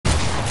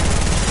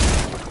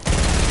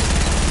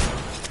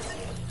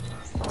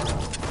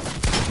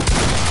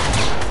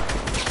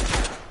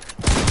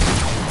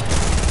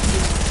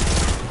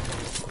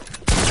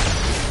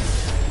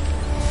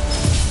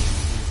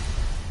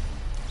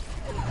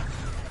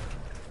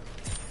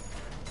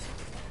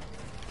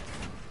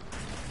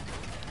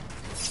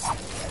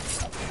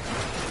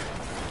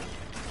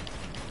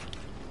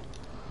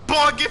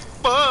boy get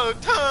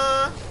fucked,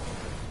 huh?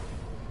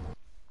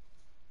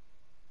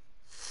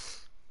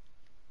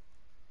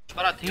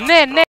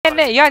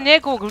 Ne, ja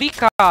njegovog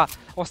lika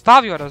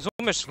ostavio,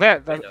 razumeš,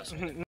 gleda,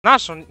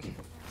 znaš on...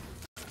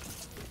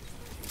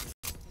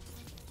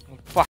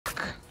 Fuck.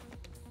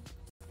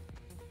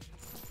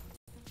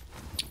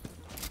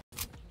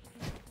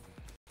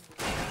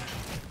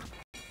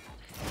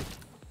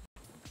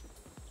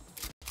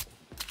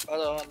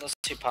 Onda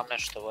sipam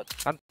nešto vode.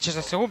 A ćeš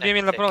da se ubijem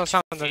ili da probam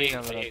sam da vidim?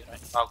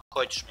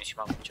 Ako ćeš, mislim,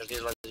 ako ćeš da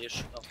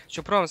izlaziš.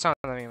 Ću probam sam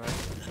da vidim.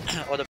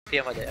 Oda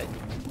pijem vode, ajde.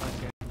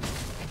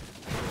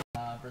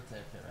 Britt's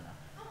AFK right now.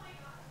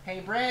 Hey,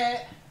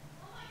 Britt!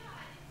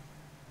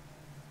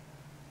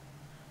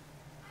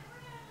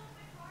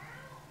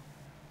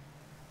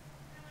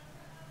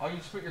 Oh, you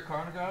just put your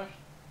car in the garage?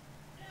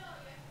 No,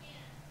 I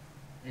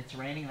can't. It's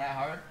raining that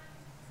hard?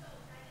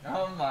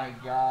 Oh my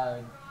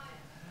god.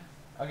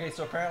 Okay,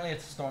 so apparently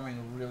it's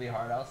storming really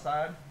hard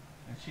outside,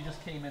 and she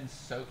just came in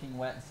soaking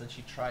wet and said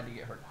she tried to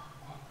get her...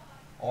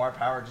 Oh, our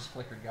power just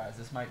flickered, guys.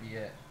 This might be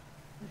it.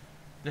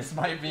 This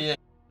might be it.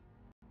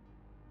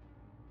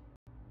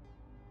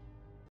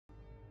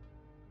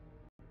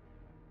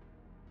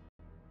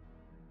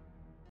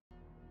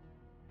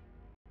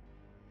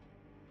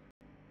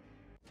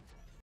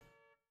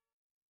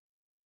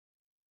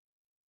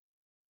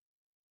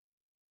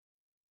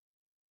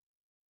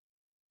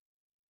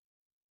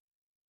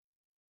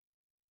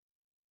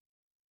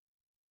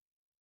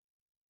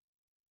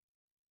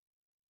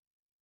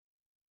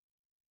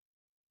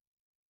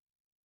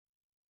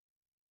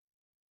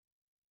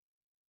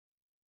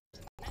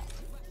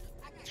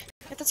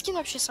 Этот скин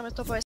вообще самый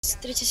топовый. С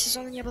 3-го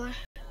сезона не было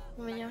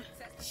у меня.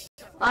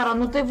 Ара,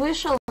 ну ты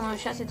вышел, но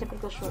сейчас я тебя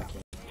приглашу.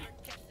 Окей.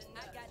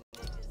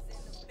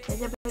 Я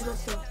тебя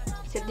пригласил.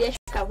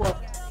 Сердечко, вот.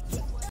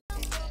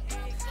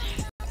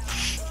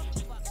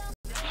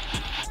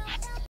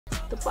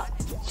 Тупо.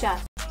 Сейчас.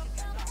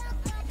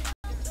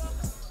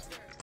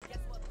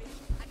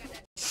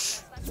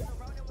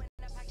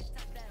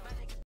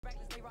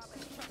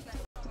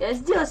 Я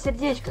сделал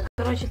сердечко.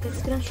 Короче, ты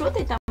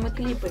скриншоты там и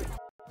клипы.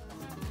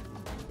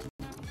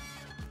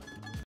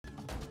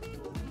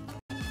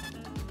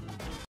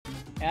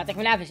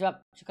 يعطيكم العافية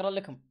شباب، شكرا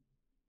لكم.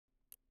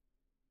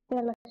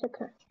 يلا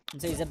شكرا.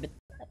 زي زبد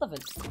طفل.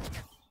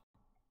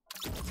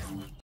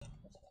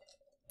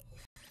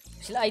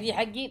 ايش الاي دي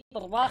حقي؟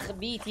 طرباخ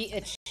بي تي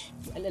اتش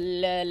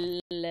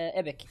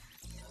الابك.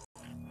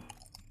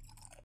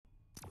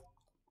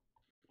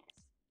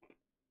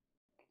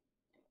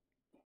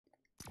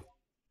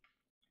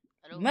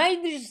 ما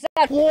يدري ايش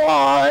السالفة.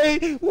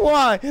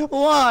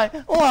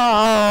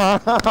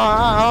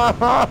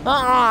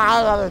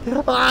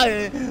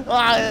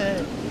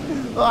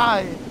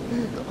 Why?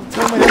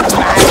 2 minutes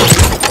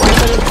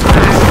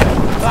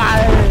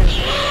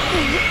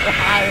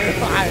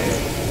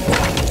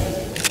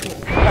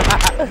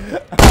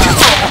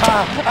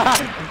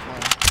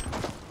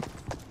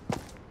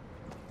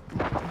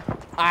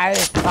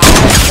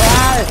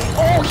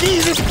Oh,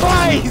 Jesus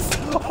Christ!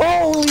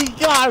 Holy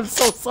God, I'm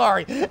so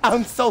sorry.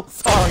 I'm so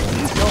sorry.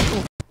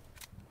 No.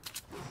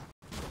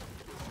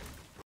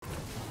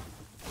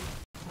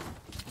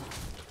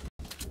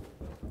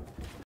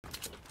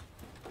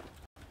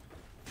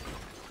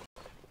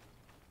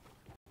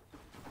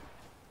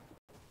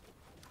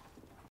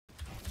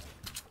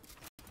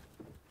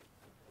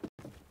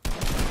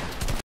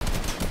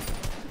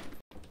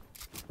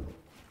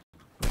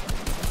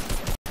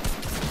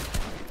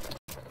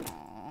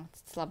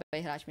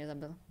 Slabý hráč mě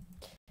zabil.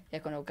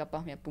 Jako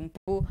noukapa mě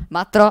pumpu.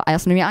 Matro a já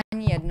jsem neměl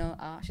ani jedno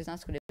a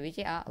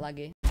 16:9 a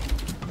lagy.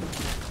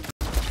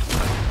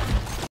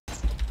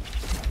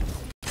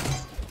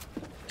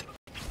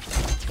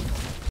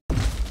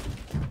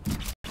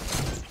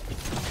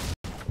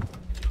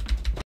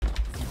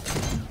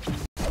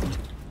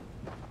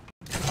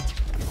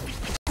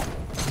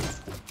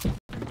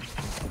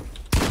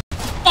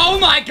 Oh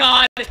my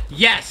god!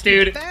 Yes,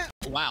 dude!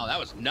 Wow, that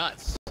was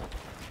nuts.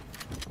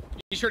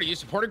 Be sure to use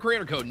supported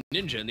creator code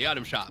NINJA in the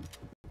item shop.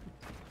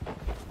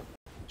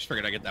 Just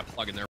figured I'd get that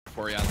plug in there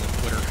for you on the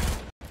Twitter.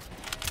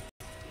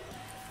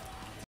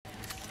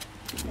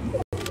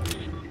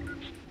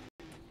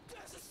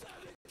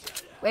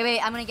 Wait,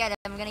 I'm gonna get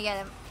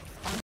him.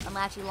 I'm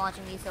actually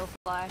launching these so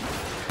far.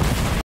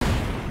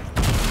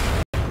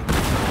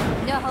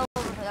 No hope,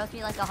 that would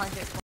be like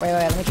 100. Wait,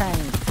 let me try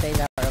and phase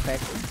out real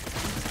quick.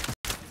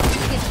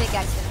 You get big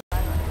action.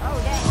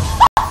 Oh, dang.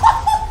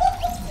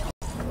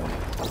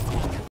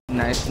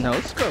 Nice no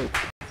scope.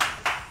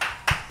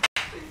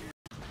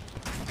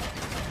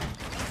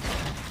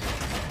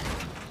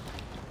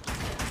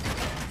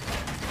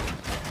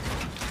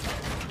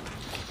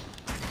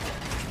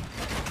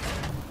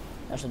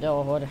 Jag ska dö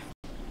hård.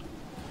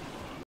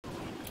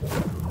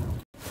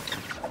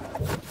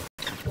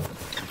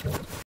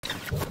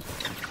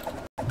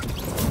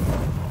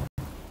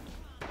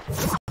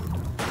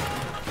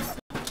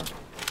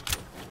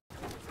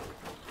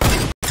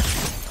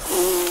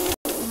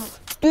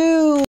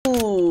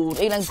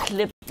 Dude, ik dan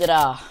klipp det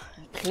där.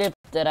 Klipp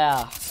det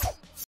där.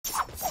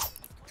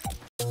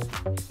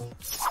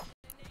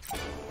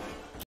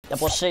 Ich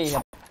hab Rocher, ich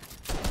hab...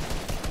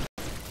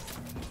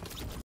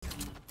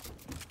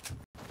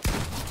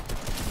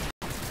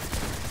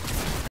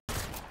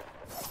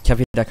 Ich hab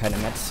wieder keine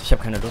Mets, ich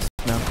hab keine Lust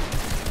mehr.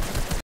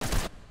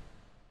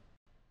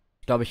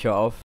 Ich glaube, ich höre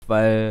auf,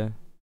 weil...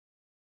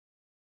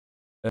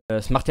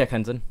 es macht ja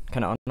keinen Sinn,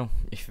 keine Ahnung.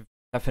 Ich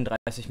glaube, in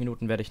 30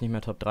 Minuten werde ich nicht mehr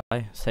Top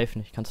 3. Safe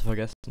nicht, kannst du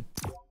vergessen.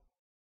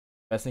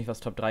 Ich weiß nicht, was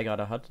Top 3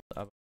 gerade hat,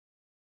 aber...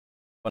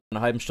 vor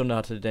einer halben Stunde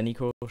hatte der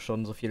Nico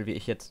schon so viel wie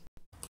ich jetzt.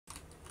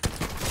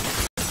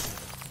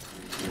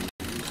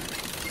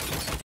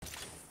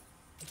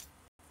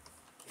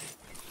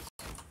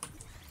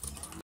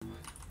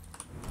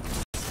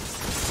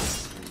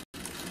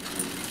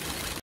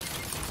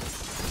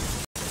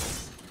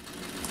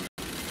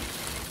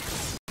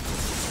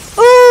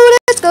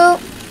 Let's go.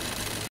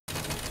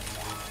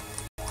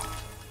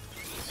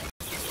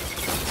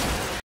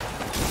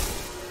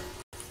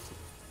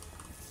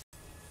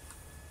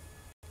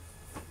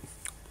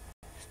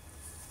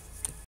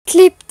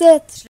 Clip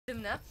that.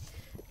 Schlimm, ne?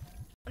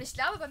 Und ich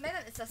glaube, bei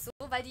Männern ist das so,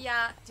 weil die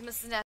ja, die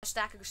müssen ja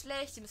starke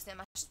Geschlecht, die müssen ja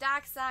immer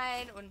stark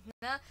sein und,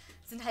 ne,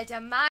 sind halt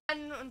der Mann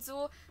und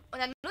so. Und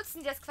dann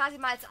nutzen die das quasi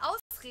mal als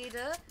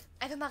Ausrede,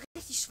 einfach mal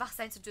richtig schwach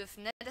sein zu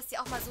dürfen, ne? Dass die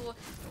auch mal so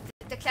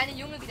der kleine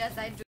Junge wieder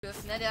sein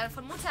dürfen, ne? Der dann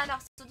von Mutter noch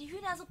so die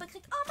Hühnersuppe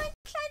kriegt, oh, mein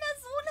kleiner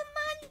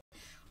Sohnemann.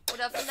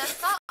 Oder von der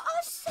Frau,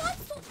 oh,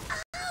 Schatz, du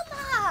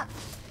Armer.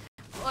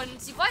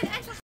 Und sie wollen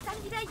einfach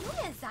dann wieder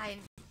Junge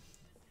sein.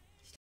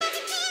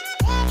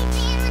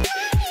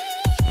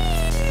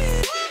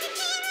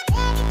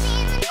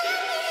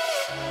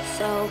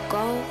 So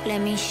go, let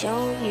me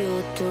show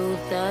you through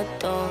the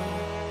door.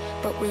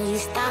 But will you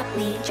stop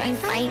me, try and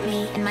fight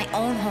me in my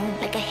own home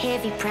like a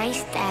heavy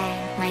price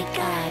tag? My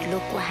God,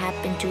 look what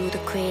happened to the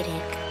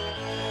critic.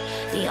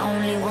 The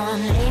only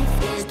one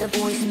left is the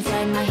voice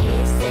inside my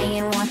head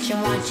saying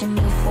watching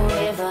you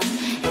forever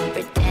and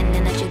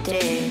pretending that you're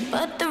dead.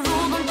 But the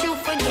rule, don't you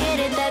forget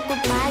it, that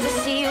goodbyes, I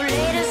see you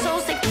later, so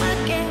say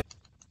fuck it.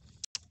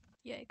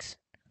 Yikes.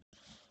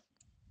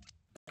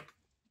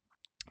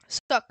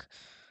 Stuck.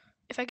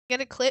 If I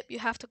get a clip, you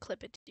have to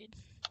clip it, dude.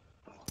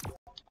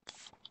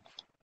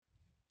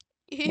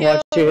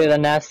 Watch you hit a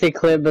nasty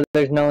clip, but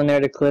there's no one there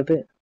to clip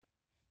it.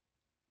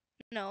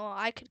 No,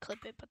 I could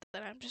clip it, but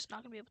then I'm just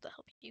not gonna be able to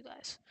help you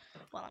guys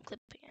while I'm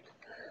clipping it.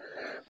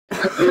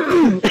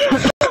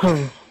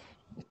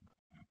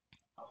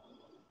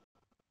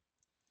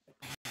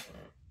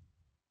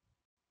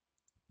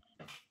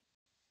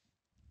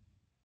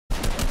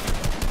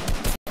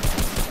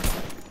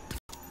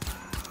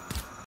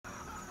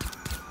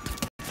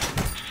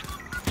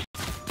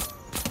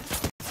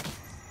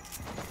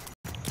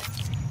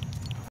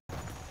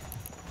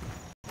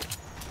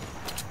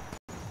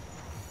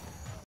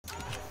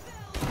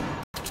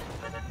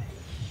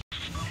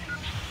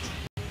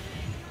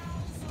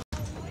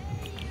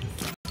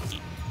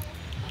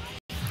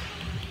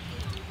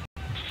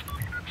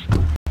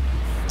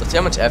 Let's see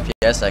how much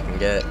FPS I can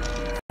get.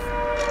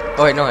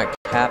 Oh wait, no, I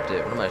capped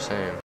it. What am I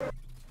saying?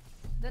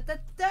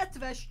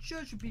 Tetves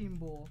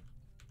csöcsbimbo.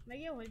 Meg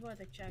jó, hogy volt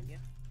egy cságja.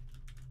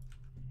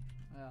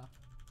 Ja.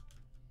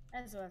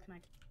 Ez volt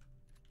meg.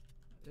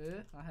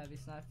 Ő? A heavy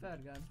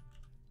sniper gun?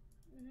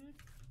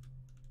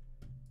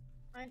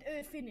 Majd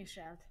ő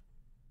finishelt.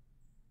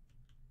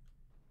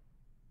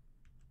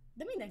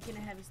 De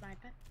mindenkinek heavy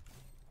sniper.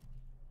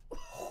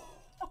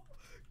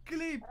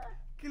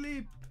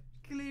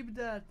 Clip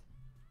that.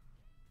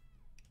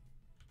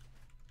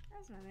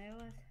 Ez nem jó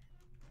volt.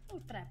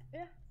 Úgy trap,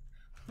 ja?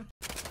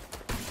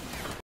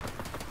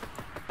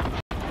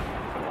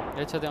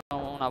 De hecho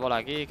tengo una bola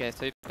aquí que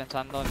estoy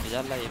pensando en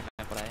pillarla y irme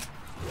por ahí.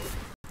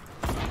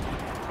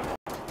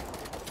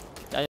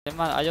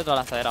 ¿Hay otra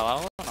lanzadera o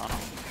algo? No, no.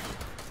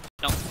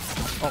 No.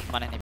 Oh, me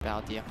han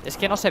snipeado, tío. Es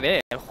que no se ve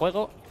el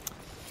juego.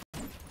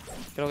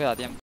 Creo que da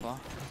tiempo.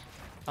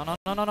 No,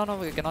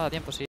 que no da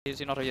tiempo si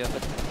no revives.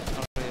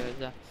 No revives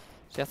ya.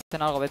 Si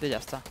hacen algo, vete y ya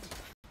está.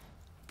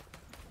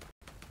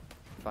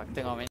 Fuck,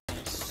 tengo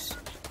minis.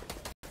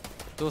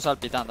 Tú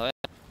salpitando,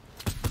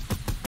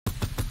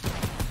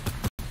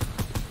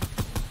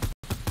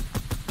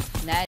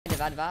 Ne,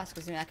 2-2,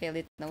 zkusím nějaký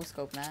lit no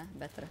scope, ne?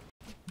 Better.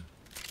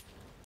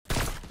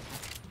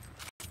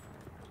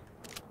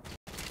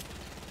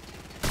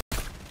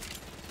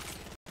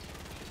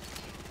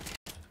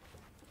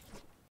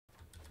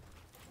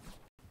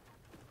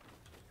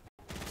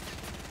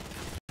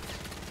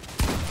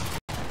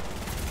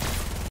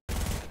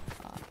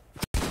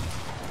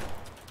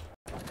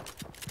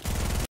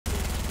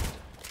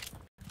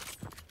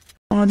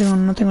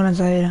 No tengo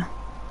lanzadera.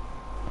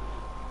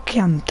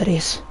 Quedan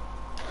 3.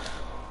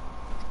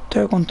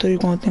 Tengo que construir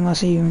cuando tengo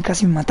así.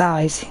 Casi me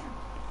mataba ese.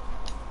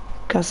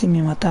 Casi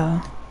me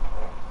mataba.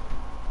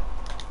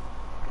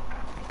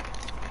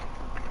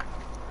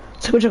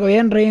 Se escucha que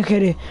bien, re bien,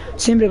 Jere.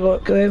 Siempre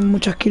que veo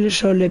muchos kills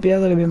yo le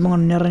pido que me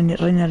pongan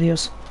re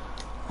nervioso.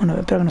 Bueno,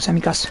 espero que no sea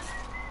mi caso.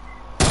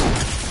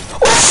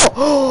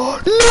 ¡Oh!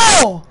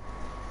 ¡No!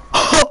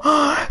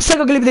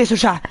 Saco clip de eso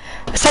ya.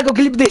 Saco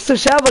clip de eso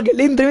ya porque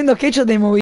le di un tremendo headshot de movilidad.